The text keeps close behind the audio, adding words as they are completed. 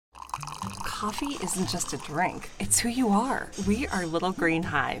Coffee isn't just a drink, it's who you are. We are Little Green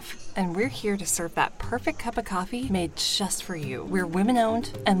Hive, and we're here to serve that perfect cup of coffee made just for you. We're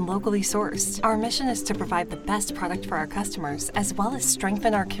women-owned and locally sourced. Our mission is to provide the best product for our customers, as well as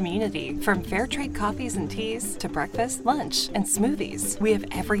strengthen our community. From fair trade coffees and teas to breakfast, lunch, and smoothies, we have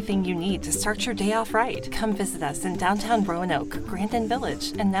everything you need to start your day off right. Come visit us in downtown Roanoke, Grandin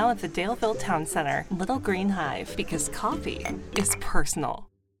Village, and now at the Daleville Town Center. Little Green Hive, because coffee is personal.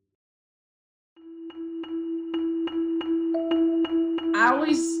 I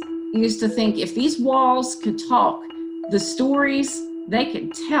always used to think if these walls could talk, the stories they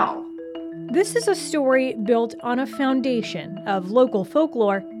could tell. This is a story built on a foundation of local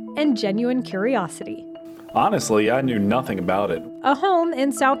folklore and genuine curiosity. Honestly, I knew nothing about it. A home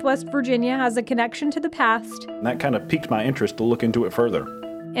in Southwest Virginia has a connection to the past. And that kind of piqued my interest to look into it further.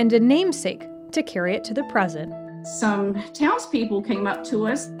 And a namesake to carry it to the present. Some townspeople came up to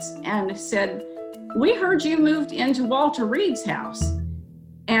us and said, "We heard you moved into Walter Reed's house."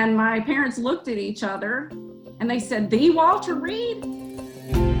 And my parents looked at each other and they said, "The Walter Reed?"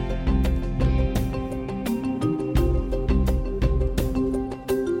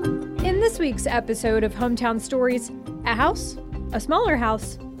 In this week's episode of Hometown Stories, a house, a smaller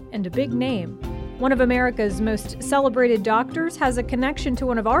house, and a big name. One of America's most celebrated doctors has a connection to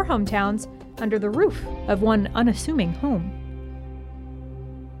one of our hometowns under the roof of one unassuming home.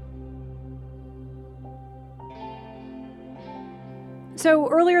 So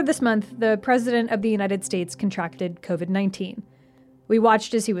earlier this month, the President of the United States contracted COVID-19. We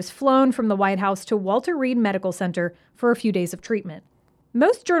watched as he was flown from the White House to Walter Reed Medical Center for a few days of treatment.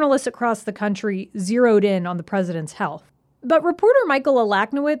 Most journalists across the country zeroed in on the president's health. But reporter Michael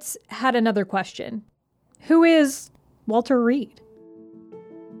Alaknowitz had another question. Who is Walter Reed?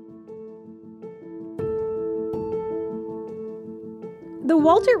 The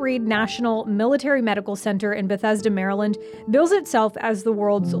Walter Reed National Military Medical Center in Bethesda, Maryland, bills itself as the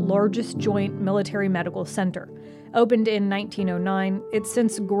world's largest joint military medical center. Opened in 1909, it's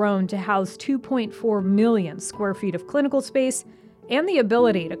since grown to house 2.4 million square feet of clinical space and the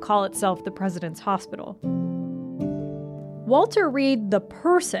ability to call itself the President's Hospital. Walter Reed, the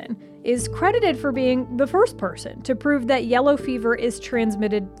person, is credited for being the first person to prove that yellow fever is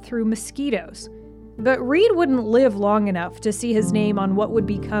transmitted through mosquitoes. But Reed wouldn't live long enough to see his name on what would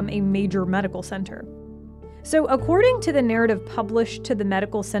become a major medical center. So according to the narrative published to the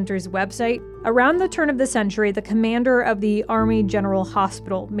medical center's website, around the turn of the century, the commander of the Army General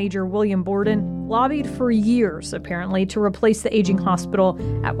Hospital, Major William Borden, lobbied for years, apparently, to replace the aging hospital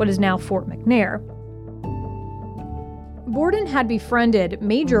at what is now Fort McNair. Borden had befriended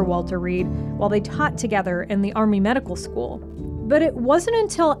Major Walter Reed while they taught together in the Army Medical School. But it wasn't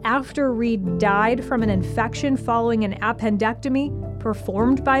until after Reed died from an infection following an appendectomy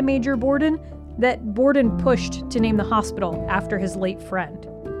performed by Major Borden that Borden pushed to name the hospital after his late friend.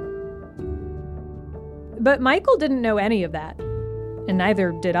 But Michael didn't know any of that, and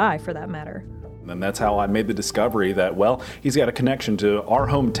neither did I, for that matter. And that's how I made the discovery that, well, he's got a connection to our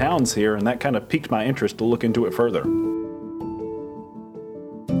hometowns here, and that kind of piqued my interest to look into it further.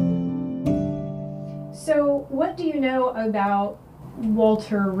 So, what do you know about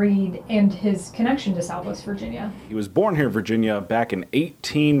Walter Reed and his connection to Southwest Virginia? He was born here in Virginia back in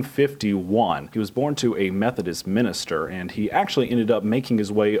 1851. He was born to a Methodist minister, and he actually ended up making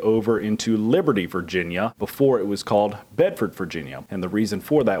his way over into Liberty, Virginia, before it was called Bedford, Virginia. And the reason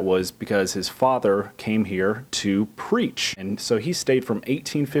for that was because his father came here to preach. And so he stayed from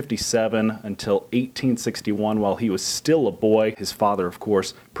 1857 until 1861 while he was still a boy. His father, of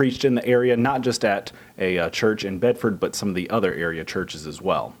course, preached in the area, not just at a church in Bedford, but some of the other area churches as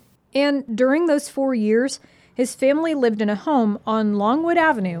well. And during those 4 years, his family lived in a home on Longwood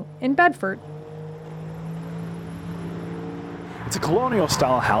Avenue in Bedford. It's a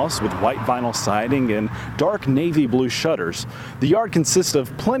colonial-style house with white vinyl siding and dark navy blue shutters. The yard consists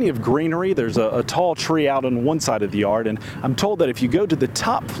of plenty of greenery. There's a tall tree out on one side of the yard, and I'm told that if you go to the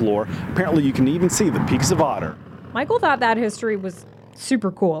top floor, apparently you can even see the Peaks of Otter. Michael thought that history was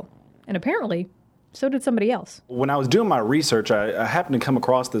super cool, and apparently so did somebody else. When I was doing my research, I happened to come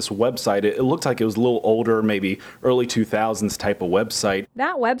across this website. It looked like it was a little older, maybe early 2000s type of website.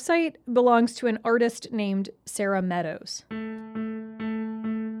 That website belongs to an artist named Sarah Meadows.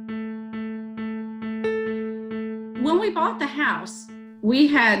 When we bought the house, we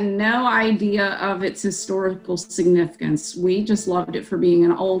had no idea of its historical significance. We just loved it for being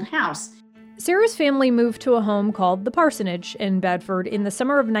an old house. Sarah's family moved to a home called the Parsonage in Bedford in the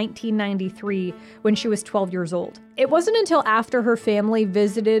summer of 1993 when she was 12 years old. It wasn't until after her family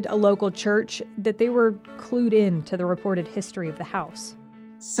visited a local church that they were clued in to the reported history of the house.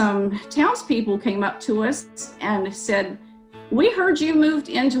 some townspeople came up to us and said, "We heard you moved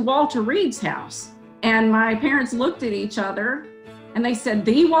into Walter Reed's house." And my parents looked at each other and they said,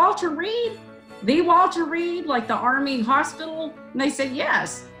 "The Walter Reed? The Walter Reed, like the Army hospital?" And they said,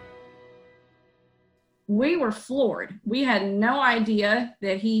 "Yes." We were floored. We had no idea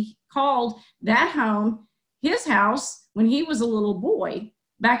that he called that home his house when he was a little boy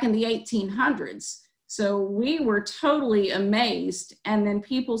back in the 1800s. So we were totally amazed. And then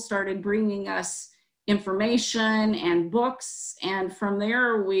people started bringing us information and books. And from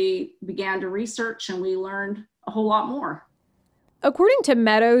there, we began to research and we learned a whole lot more. According to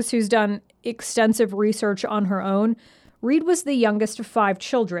Meadows, who's done extensive research on her own, Reed was the youngest of 5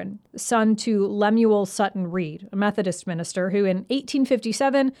 children, son to Lemuel Sutton Reed, a Methodist minister who in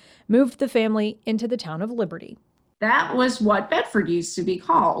 1857 moved the family into the town of Liberty. That was what Bedford used to be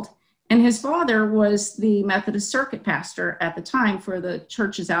called. And his father was the Methodist circuit pastor at the time for the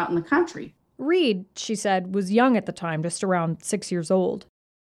churches out in the country. Reed, she said, was young at the time, just around 6 years old.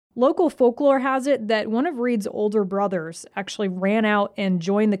 Local folklore has it that one of Reed's older brothers actually ran out and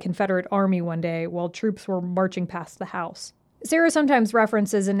joined the Confederate Army one day while troops were marching past the house. Sarah sometimes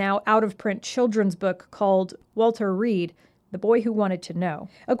references a now out-of-print children's book called Walter Reed, The Boy Who Wanted to Know.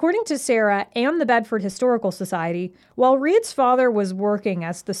 According to Sarah and the Bedford Historical Society, while Reed's father was working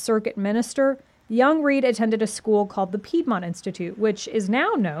as the circuit minister, young Reed attended a school called the Piedmont Institute, which is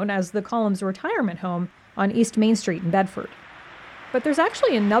now known as the Columns Retirement Home on East Main Street in Bedford. But there's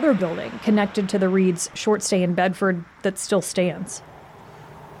actually another building connected to the Reeds' short stay in Bedford that still stands.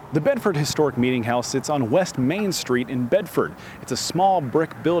 The Bedford Historic Meeting House sits on West Main Street in Bedford. It's a small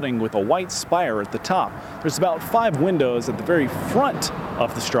brick building with a white spire at the top. There's about 5 windows at the very front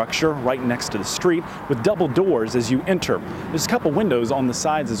of the structure, right next to the street, with double doors as you enter. There's a couple windows on the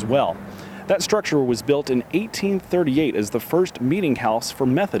sides as well. That structure was built in 1838 as the first meeting house for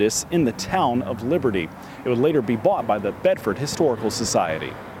Methodists in the town of Liberty. It would later be bought by the Bedford Historical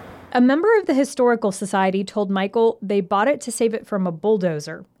Society. A member of the Historical Society told Michael they bought it to save it from a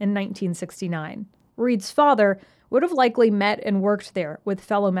bulldozer in 1969. Reed's father would have likely met and worked there with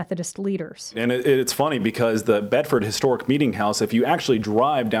fellow Methodist leaders. And it's funny because the Bedford Historic Meeting House, if you actually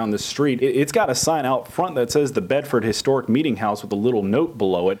drive down the street, it's got a sign out front that says the Bedford Historic Meeting House with a little note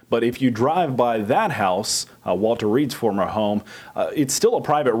below it. But if you drive by that house, Walter Reed's former home, it's still a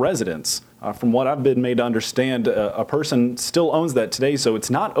private residence. From what I've been made to understand, a person still owns that today, so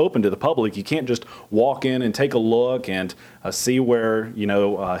it's not open to the public. You can't just walk in and take a look and see where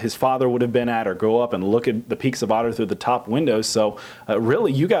his father would have been at, or go up and look at the peaks of Otter through the top windows. So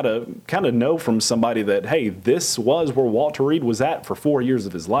really, you got to kind of know from somebody that, hey, this was where Walter Reed was at for 4 years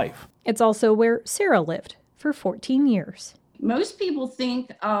of his life. It's also where Sarah lived for 14 years. Most people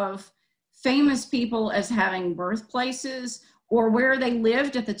think of famous people as having birthplaces or where they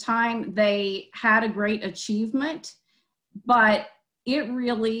lived at the time they had a great achievement, but it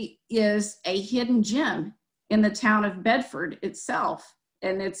really is a hidden gem in the town of Bedford itself.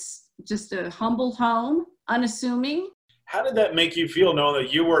 And it's just a humble home, unassuming. How did that make you feel, knowing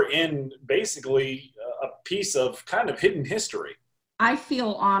that you were in basically a piece of kind of hidden history? I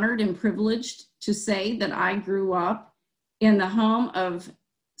feel honored and privileged to say that I grew up in the home of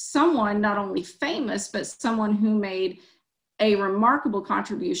someone not only famous, but someone who made a remarkable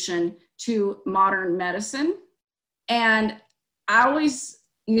contribution to modern medicine. And I always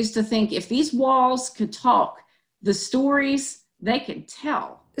used to think, if these walls could talk, the stories they could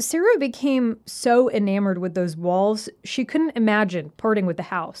tell. Sarah became so enamored with those walls, she couldn't imagine parting with the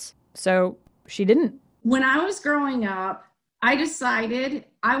house. So she didn't. When I was growing up, I decided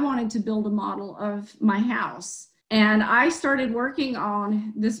I wanted to build a model of my house. And I started working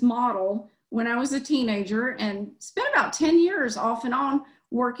on this model when I was a teenager and spent about 10 years off and on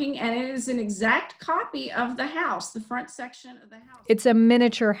working, and it is an exact copy of the house, the front section of the house. It's a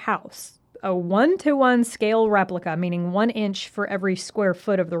miniature house, a 1-to-1 scale replica, meaning 1 inch for every square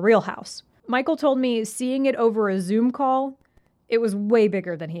foot of the real house. Michael told me seeing it over a Zoom call, it was way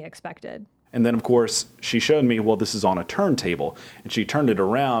bigger than he expected. And then, of course, she showed me, well, this is on a turntable. And she turned it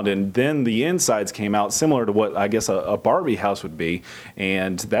around, and then the insides came out similar to what I guess a Barbie house would be.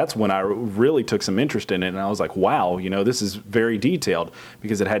 And that's when I really took some interest in it. And I was like, wow, this is very detailed,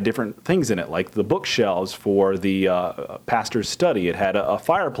 because it had different things in it, like the bookshelves for the pastor's study. It had a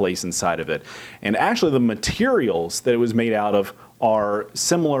fireplace inside of it. And actually, the materials that it was made out of are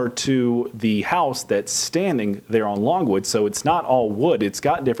similar to the house that's standing there on Longwood. So it's not all wood. It's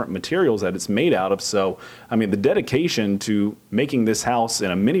got different materials that it's made out of. So, the dedication to making this house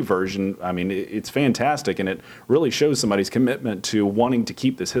in a mini version, it's fantastic. And it really shows somebody's commitment to wanting to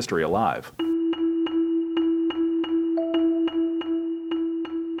keep this history alive.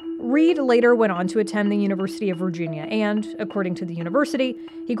 Reed later went on to attend the University of Virginia, and, according to the university,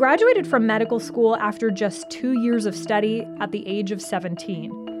 he graduated from medical school after just 2 years of study at the age of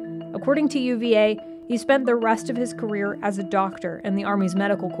 17. According to UVA, he spent the rest of his career as a doctor in the Army's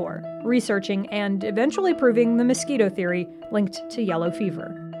Medical Corps, researching and eventually proving the mosquito theory linked to yellow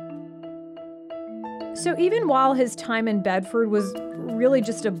fever. So even while his time in Bedford was really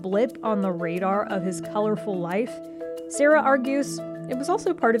just a blip on the radar of his colorful life, Sarah argues it was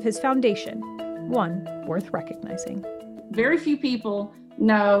also part of his foundation, one worth recognizing. Very few people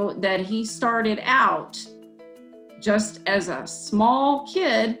know that he started out just as a small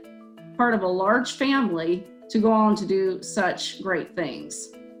kid, part of a large family, to go on to do such great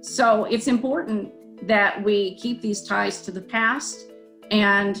things. So it's important that we keep these ties to the past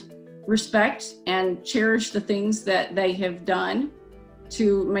and respect and cherish the things that they have done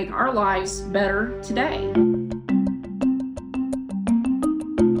to make our lives better today.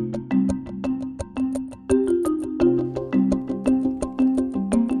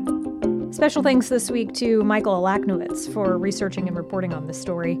 Special thanks this week to Michael Alaknowitz for researching and reporting on this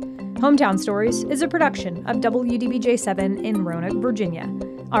story. Hometown Stories is a production of WDBJ7 in Roanoke, Virginia.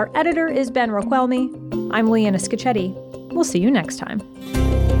 Our editor is Ben Roquelmi. I'm Leanna Scicchetti. We'll see you next time.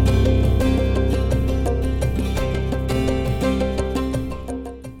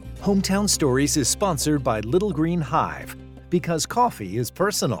 Hometown Stories is sponsored by Little Green Hive, because coffee is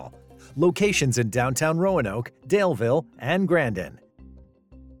personal. Locations in downtown Roanoke, Daleville, and Grandin.